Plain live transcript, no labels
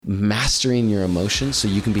mastering your emotions so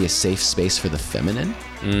you can be a safe space for the feminine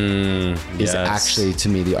is actually, to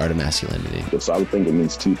me, the art of masculinity. So I would think it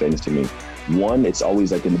means two things to me. One, it's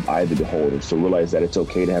always like in the eye of the beholder. So realize that it's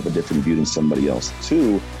okay to have a different view than somebody else.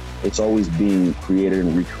 Two, it's always being created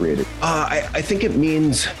and recreated. I think it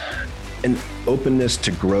means an openness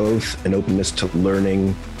to growth, an openness to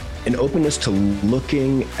learning, an openness to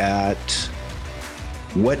looking at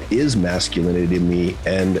what is masculinity to me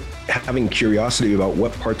and having curiosity about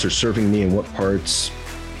what parts are serving me and what parts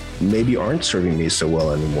maybe aren't serving me so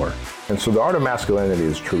well anymore. And so the art of masculinity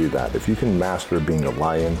is truly that. If you can master being a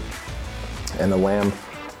lion and a lamb,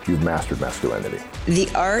 you've mastered masculinity. The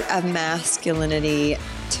art of masculinity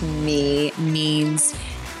to me means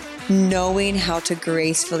knowing how to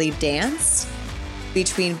gracefully dance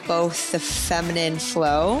between both the feminine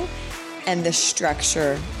flow and the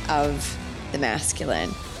structure of the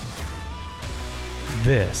masculine.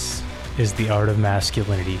 This is The Art of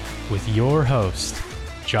Masculinity with your host,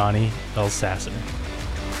 Johnny Elsasser.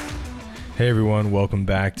 Hey everyone, welcome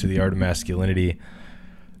back to The Art of Masculinity.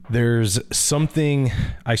 There's something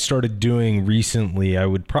I started doing recently, I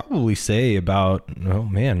would probably say about,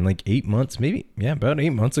 like 8 months, about 8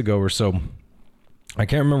 months ago or so. I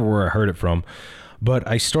can't remember where I heard it from, but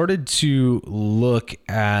I started to look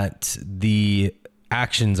at the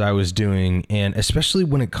actions I was doing, and especially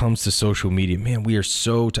when it comes to social media, man, we are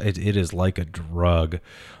it is like a drug.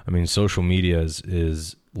 I mean, social media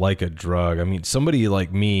is like a drug. I mean, somebody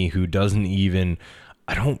like me who doesn't even,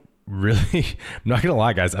 I'm not gonna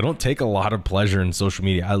lie, guys, I don't take a lot of pleasure in social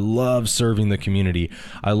media. I love serving the community.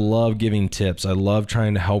 I love giving tips. I love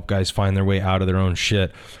trying to help guys find their way out of their own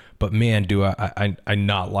shit. But man, do I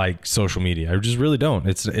not like social media. I just really don't.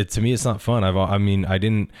 To me, it's not fun. I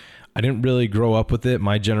didn't really grow up with it.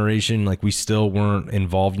 My generation, like, we still weren't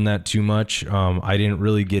involved in that too much. I didn't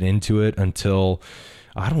really get into it until,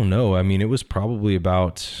 I don't know. I mean, it was probably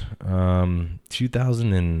about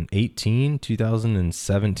 2018,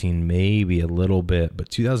 2017, maybe a little bit, but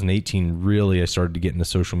 2018, really, I started to get into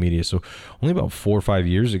social media. So only about 4 or 5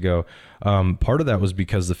 years ago. Part of that was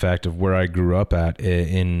because the fact of where I grew up at,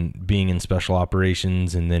 in being in special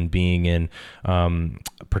operations and then being in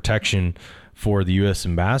protection for the U.S.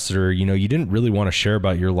 ambassador. You didn't really want to share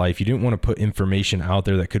about your life. You didn't want to put information out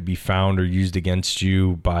there that could be found or used against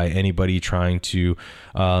you by anybody trying to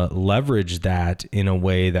leverage that in a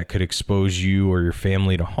way that could expose you or your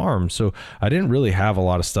family to harm. So I didn't really have a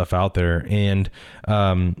lot of stuff out there. And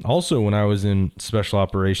also when I was in special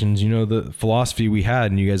operations, the philosophy we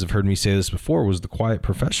had, and you guys have heard me say this before, was the quiet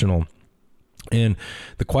professional. And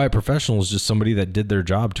the quiet professional is just somebody that did their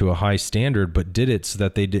job to a high standard, but did it so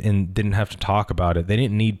that they didn't have to talk about it. They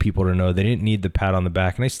didn't need people to know. They didn't need the pat on the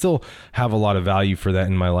back. And I still have a lot of value for that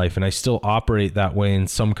in my life. And I still operate that way in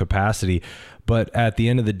some capacity. But at the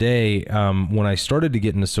end of the day, when I started to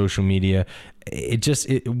get into social media,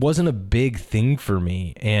 it wasn't a big thing for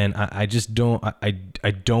me. And I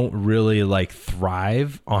don't really like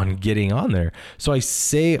thrive on getting on there. So I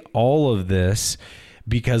say all of this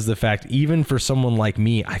because the fact, even for someone like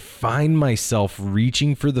me, I find myself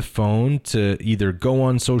reaching for the phone to either go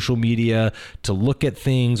on social media, to look at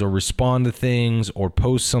things or respond to things or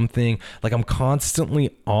post something. Like, I'm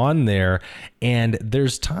constantly on there. And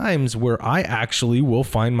there's times where I actually will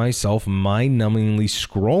find myself mind-numbingly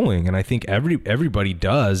scrolling. And I think everybody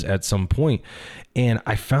does at some point. And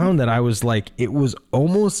I found that I was like, it was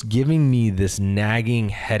almost giving me this nagging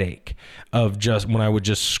headache of just when I would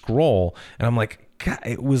just scroll. And I'm like, God,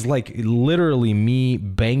 it was like literally me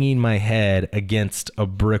banging my head against a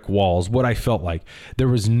brick wall is what I felt like. There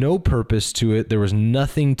was no purpose to it. There was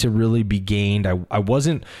nothing to really be gained. I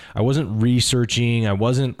wasn't researching. I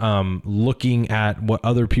wasn't looking at what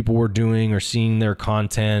other people were doing or seeing their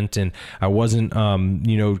content. And I wasn't,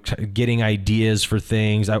 getting ideas for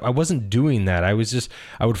things. I wasn't doing that. I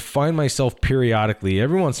would find myself periodically,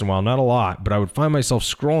 every once in a while, not a lot, but I would find myself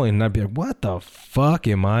scrolling and I'd be like, what the fuck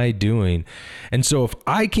am I doing? And so if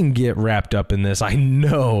I can get wrapped up in this, I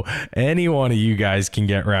know any one of you guys can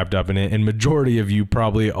get wrapped up in it, and majority of you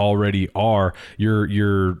probably already are.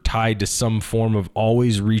 You're tied to some form of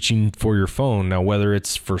always reaching for your phone. Now, whether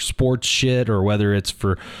it's for sports shit or whether it's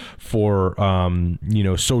for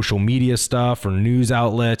social media stuff or news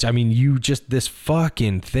outlets. I mean, this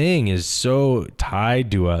fucking thing is so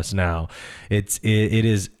tied to us now. It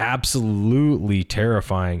is absolutely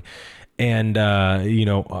terrifying. And,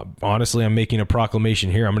 honestly, I'm making a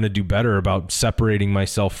proclamation here. I'm going to do better about separating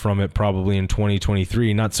myself from it probably in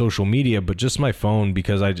 2023, not social media, but just my phone,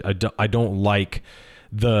 because I don't like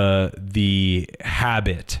the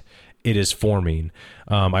habit it is forming.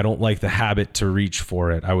 I don't like the habit to reach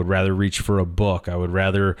for it. I would rather reach for a book. I would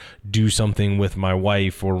rather do something with my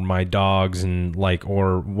wife or my dogs and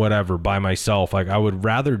or whatever by myself. I would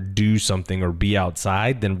rather do something or be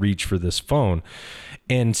outside than reach for this phone.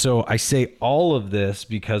 And so I say all of this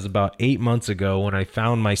because about 8 months ago, when I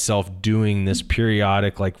found myself doing this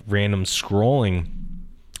periodic, random scrolling,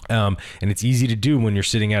 and it's easy to do when you're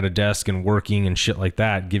sitting at a desk and working and shit like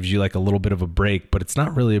that. It gives you a little bit of a break, but it's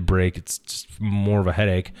not really a break. It's just more of a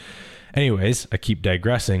headache. Anyways, I keep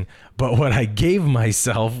digressing. But what I gave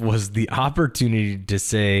myself was the opportunity to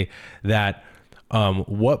say that,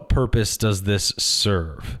 what purpose does this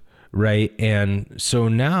serve? Right. And so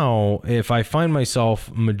now if I find myself,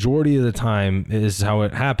 majority of the time is how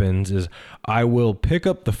it happens, is I will pick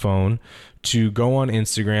up the phone to go on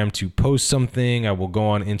Instagram to post something. I will go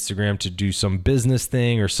on Instagram to do some business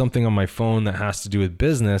thing or something on my phone that has to do with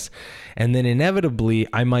business. And then inevitably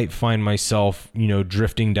I might find myself,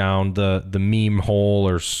 drifting down the meme hole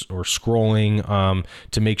or scrolling,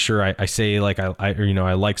 to make sure I say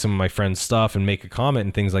I like some of my friends' stuff and make a comment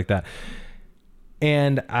and things like that.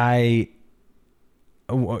 And I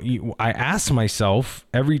ask myself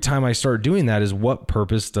every time I start doing that is, what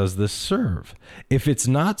purpose does this serve? If it's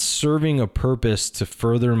not serving a purpose to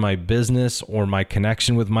further my business or my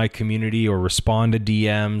connection with my community or respond to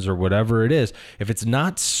DMs or whatever it is, if it's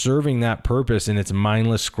not serving that purpose and it's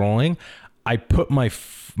mindless scrolling, I put my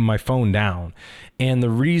phone down. And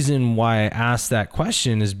the reason why I ask that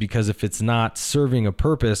question is because if it's not serving a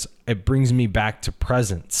purpose, it brings me back to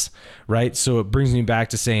presence, right? So it brings me back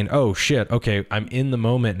to saying, oh shit, okay, I'm in the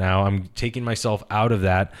moment now. I'm taking myself out of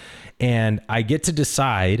that. And I get to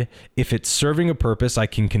decide if it's serving a purpose, I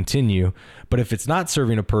can continue. But if it's not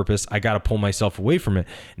serving a purpose, I got to pull myself away from it.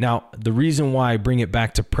 Now, the reason why I bring it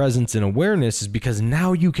back to presence and awareness is because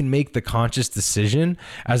now you can make the conscious decision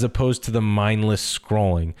as opposed to the mindless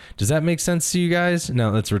scrolling. Does that make sense to you guys?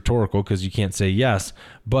 Now, that's rhetorical because you can't say yes,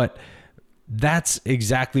 but that's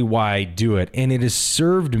exactly why I do it. And it has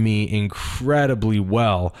served me incredibly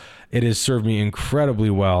well. It has served me incredibly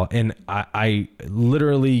well. And I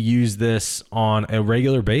literally use this on a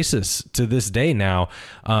regular basis to this day now.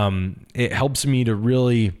 It helps me to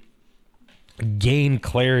really gain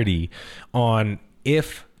clarity on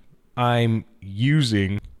if I'm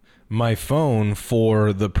using my phone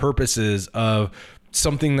for the purposes of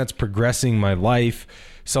something that's progressing my life,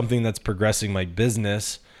 something that's progressing my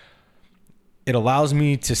business. It allows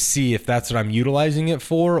me to see if that's what I'm utilizing it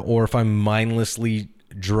for or if I'm mindlessly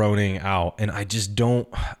droning out. And I just don't,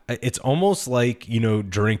 it's almost like,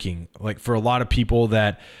 drinking. Like for a lot of people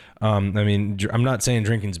that, I'm not saying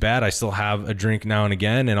drinking's bad. I still have a drink now and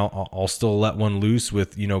again, and I'll still let one loose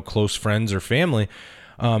with, close friends or family,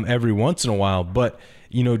 every once in a while. But,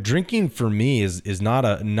 drinking for me is not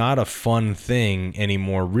a fun thing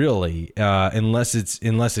anymore, really, unless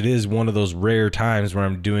it is one of those rare times where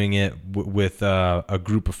I'm doing it with a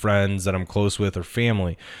group of friends that I'm close with or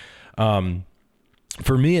family.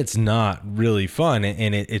 For me, it's not really fun,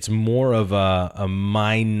 and it's more of a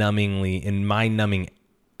mind-numbing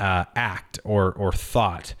act or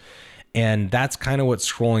thought, and that's kind of what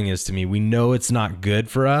scrolling is to me. We know it's not good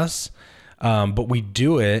for us, but we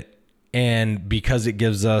do it. And because it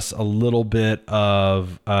gives us a little bit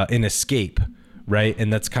of an escape, right?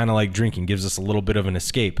 And that's kind of like drinking, gives us a little bit of an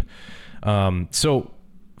escape. So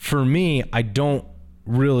for me, I don't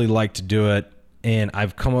really like to do it. And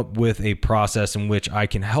I've come up with a process in which I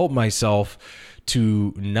can help myself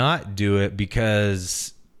to not do it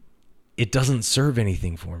because it doesn't serve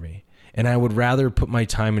anything for me. And I would rather put my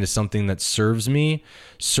time into something that serves me,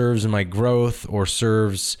 serves my growth, or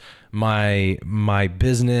serves my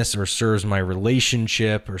business, or serves my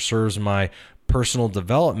relationship, or serves my personal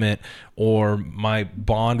development, or my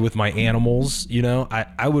bond with my animals.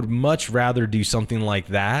 I would much rather do something like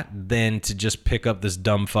that than to just pick up this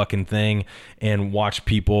dumb fucking thing and watch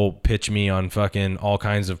people pitch me on fucking all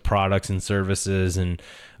kinds of products and services and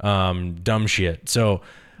dumb shit. So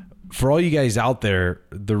for all you guys out there,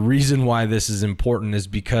 the reason why this is important is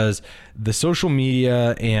because the social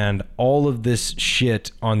media and all of this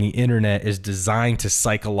shit on the internet is designed to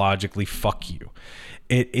psychologically fuck you.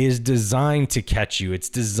 It is designed to catch you. It's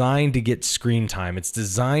designed to get screen time. It's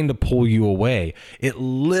designed to pull you away. It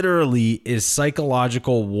literally is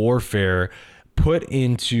psychological warfare put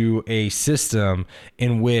into a system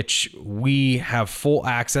in which we have full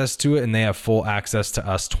access to it and they have full access to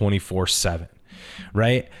us 24/7,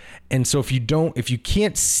 right? And so if you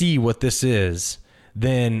can't see what this is,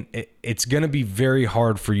 then it's going to be very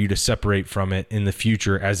hard for you to separate from it in the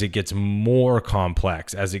future as it gets more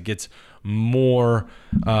complex, as it gets more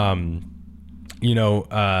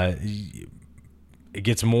it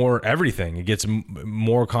gets more everything. It gets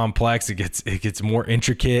more complex. It gets more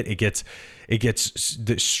intricate. It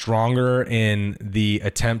gets stronger in the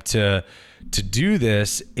attempt to do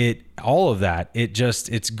this. All of that.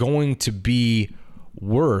 It's going to be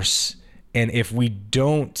worse. And if we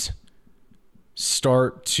don't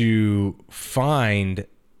start to find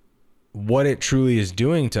what it truly is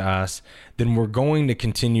doing to us, then we're going to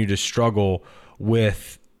continue to struggle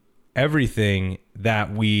with everything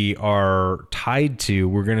that we are tied to.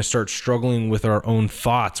 We're going to start struggling with our own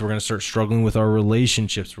thoughts. We're going to start struggling with our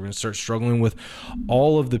relationships. We're going to start struggling with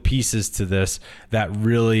all of the pieces to this that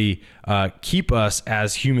really keep us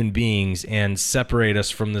as human beings and separate us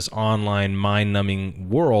from this online mind-numbing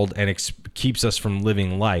world and keeps us from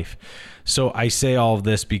living life. So I say all of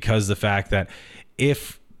this because the fact that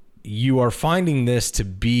if you are finding this to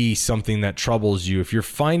be something that troubles you, if you're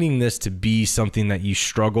finding this to be something that you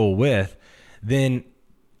struggle with, then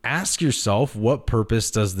ask yourself, what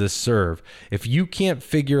purpose does this serve? If you can't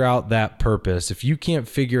figure out that purpose, if you can't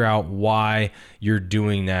figure out why you're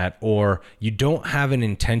doing that, or you don't have an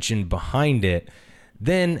intention behind it,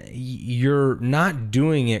 then you're not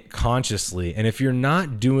doing it consciously. And if you're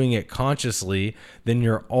not doing it consciously, then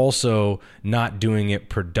you're also not doing it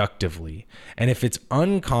productively. And if it's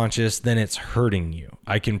unconscious, then it's hurting you.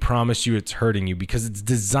 I can promise you it's hurting you because it's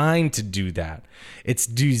designed to do that. It's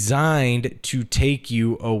designed to take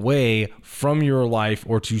you away from your life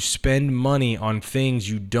or to spend money on things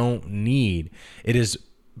you don't need. It is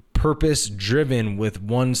purpose driven with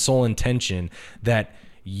one sole intention, that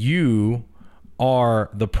you are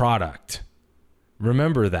the product.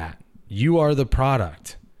 Remember that. You are the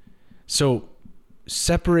product. So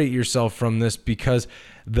separate yourself from this, because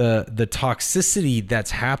the toxicity that's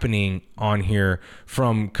happening on here,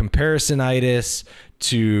 from comparisonitis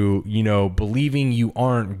to, believing you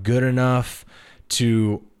aren't good enough,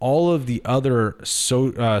 to all of the other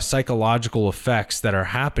psychological effects that are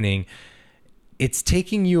happening, it's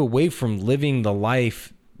taking you away from living the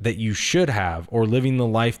life that you should have, or living the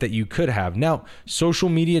life that you could have. Now, social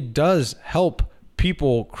media does help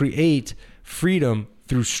people create freedom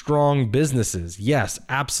through strong businesses. Yes,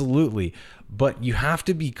 absolutely. But you have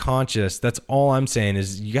to be conscious. That's all I'm saying,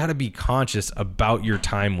 is you got to be conscious about your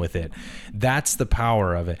time with it. That's the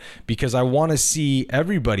power of it, because I want to see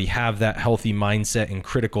everybody have that healthy mindset and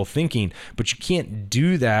critical thinking, but you can't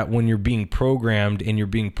do that when you're being programmed and you're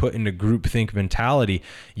being put into groupthink mentality.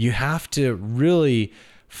 You have to really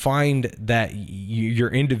find that your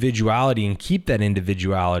individuality and keep that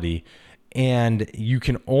individuality. And you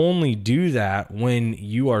can only do that when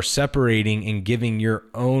you are separating and giving your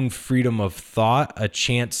own freedom of thought a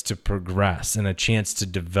chance to progress and a chance to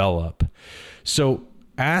develop. So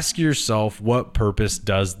ask yourself, what purpose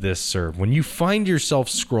does this serve? When you find yourself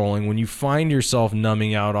scrolling, when you find yourself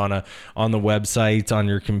numbing out on the websites, on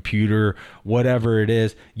your computer, whatever it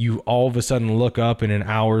is, you all of a sudden look up and an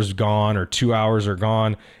hour's gone or 2 hours are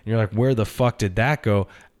gone. And you're like, where the fuck did that go?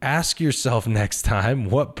 Ask yourself next time,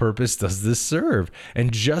 what purpose does this serve?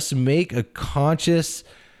 And just make a conscious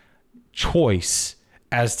choice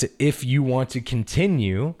as to if you want to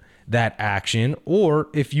continue that action or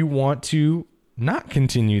if you want to not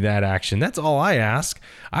continue that action. That's all I ask.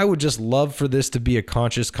 I would just love for this to be a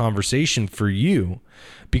conscious conversation for you,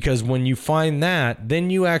 because when you find that, then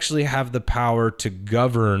you actually have the power to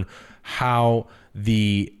govern how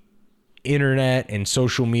the internet and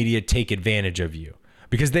social media take advantage of you,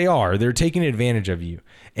 because they're taking advantage of you.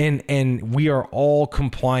 And we are all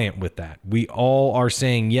compliant with that. We all are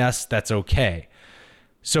saying, yes, that's okay.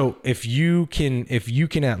 So if you can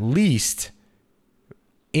at least,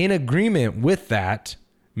 in agreement with that,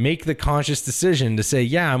 make the conscious decision to say,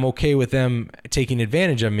 yeah, I'm okay with them taking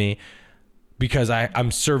advantage of me because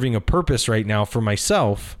I'm serving a purpose right now for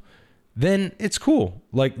myself, then it's cool.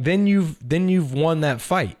 Like, then you've won that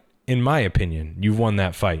fight. In my opinion, you've won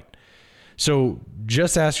that fight. So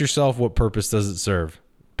just ask yourself, what purpose does it serve?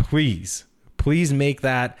 Please make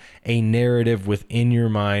that a narrative within your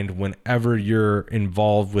mind whenever you're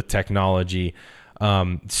involved with technology.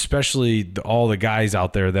 Especially all the guys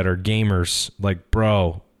out there that are gamers, like,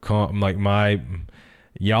 bro,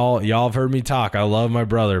 y'all have heard me talk. I love my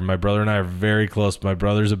brother. My brother and I are very close. My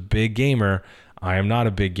brother's a big gamer. I am not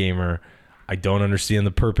a big gamer. I don't understand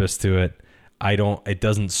the purpose to it. It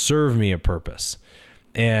doesn't serve me a purpose.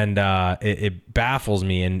 And it baffles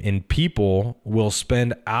me. And people will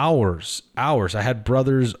spend hours. I had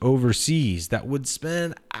brothers overseas that would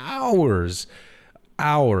spend hours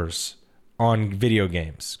on video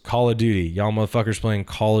games. Call of Duty. Y'all motherfuckers playing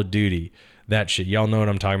Call of Duty. That shit. Y'all know what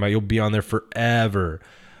I'm talking about. You'll be on there forever.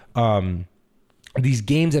 these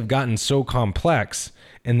games have gotten so complex,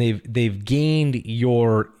 and they've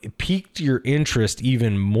piqued your interest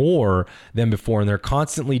even more than before, and they're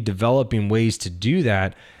constantly developing ways to do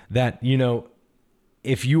that, you know,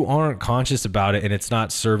 if you aren't conscious about it and it's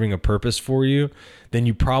not serving a purpose for you, then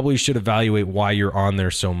you probably should evaluate why you're on there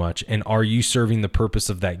so much. And are you serving the purpose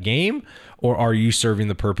of that game, or are you serving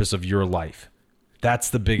the purpose of your life? That's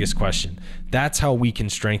the biggest question. That's how we can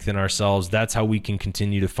strengthen ourselves. That's how we can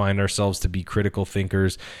continue to find ourselves to be critical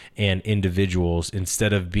thinkers and individuals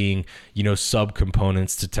instead of being, you know,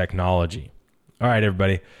 subcomponents to technology. All right,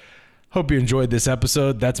 everybody. Hope you enjoyed this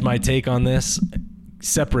episode. That's my take on this.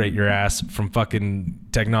 Separate your ass from fucking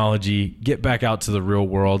technology. Get back out to the real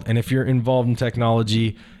world. And if you're involved in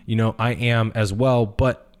technology, you know, I am as well,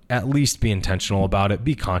 but at least be intentional about it.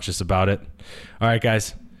 Be conscious about it. All right,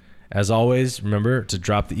 guys. As always, remember to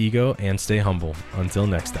drop the ego and stay humble. Until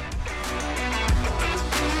next time.